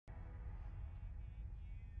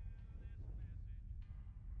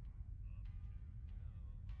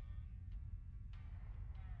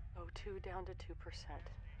O2 down to 2%.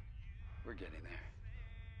 We're getting there.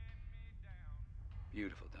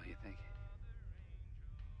 Beautiful, don't you think?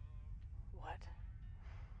 What?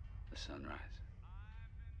 The sunrise.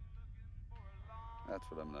 That's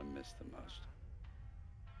what I'm gonna miss the most.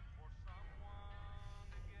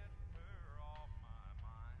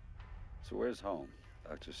 So where's home,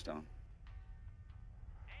 Dr. Stone?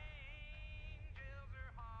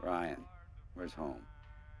 Ryan, where's home?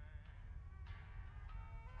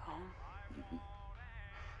 Home?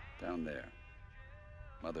 Down there.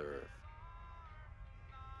 Mother Earth.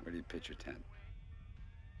 Where do you pitch your tent?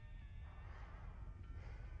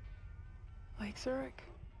 Lake Zurich?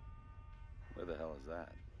 Where the hell is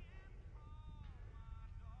that?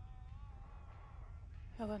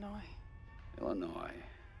 Illinois. Illinois.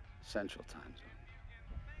 Central time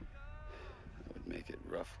zone. That would make it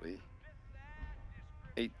roughly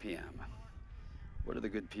 8 p.m. What are the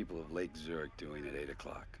good people of Lake Zurich doing at 8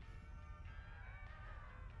 o'clock?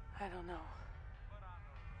 I don't know.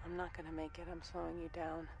 I'm not gonna make it. I'm slowing you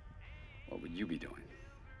down. What would you be doing?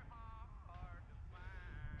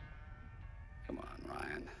 Come on,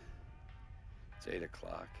 Ryan. It's 8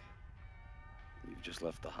 o'clock. You've just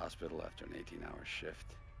left the hospital after an 18-hour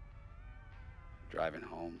shift. Driving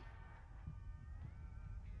home.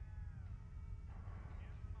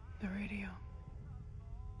 The radio.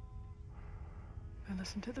 I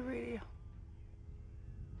listen to the radio.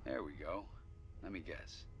 There we go. Let me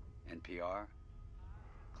guess. NPR?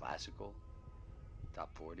 Classical? Top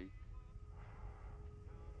 40?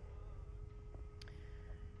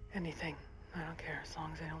 Anything. I don't care as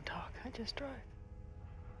long as I don't talk. I just drive.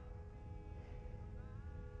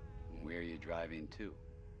 Where are you driving to?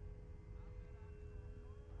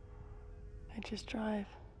 I just drive.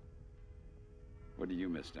 What do you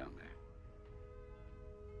miss down there?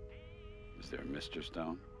 Is there a Mr.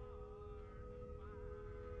 Stone?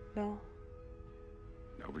 No.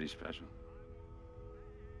 Nobody special?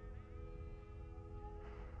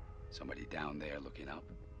 Somebody down there looking up?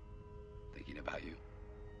 Thinking about you?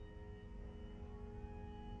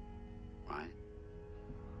 Ryan?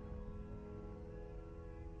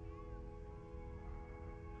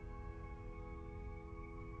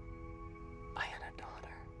 I had a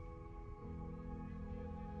daughter.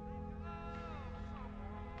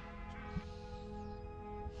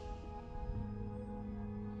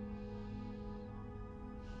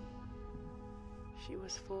 She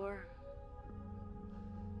was 4.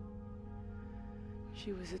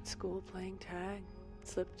 She was at school playing tag,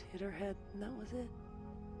 slipped, hit her head, and that was it.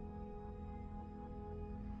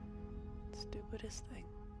 Stupidest thing.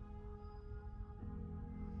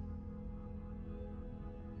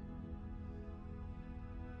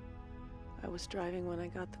 I was driving when I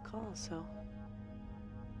got the call, so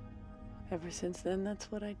ever since then,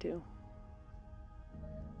 that's what I do.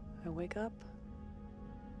 I wake up,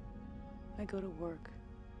 I go to work,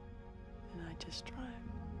 and I just drive.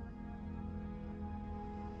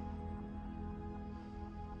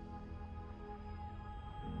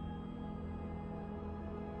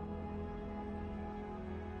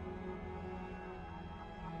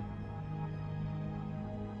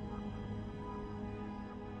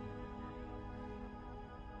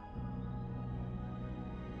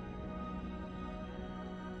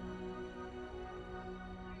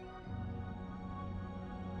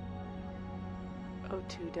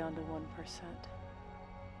 O2 down to 1%.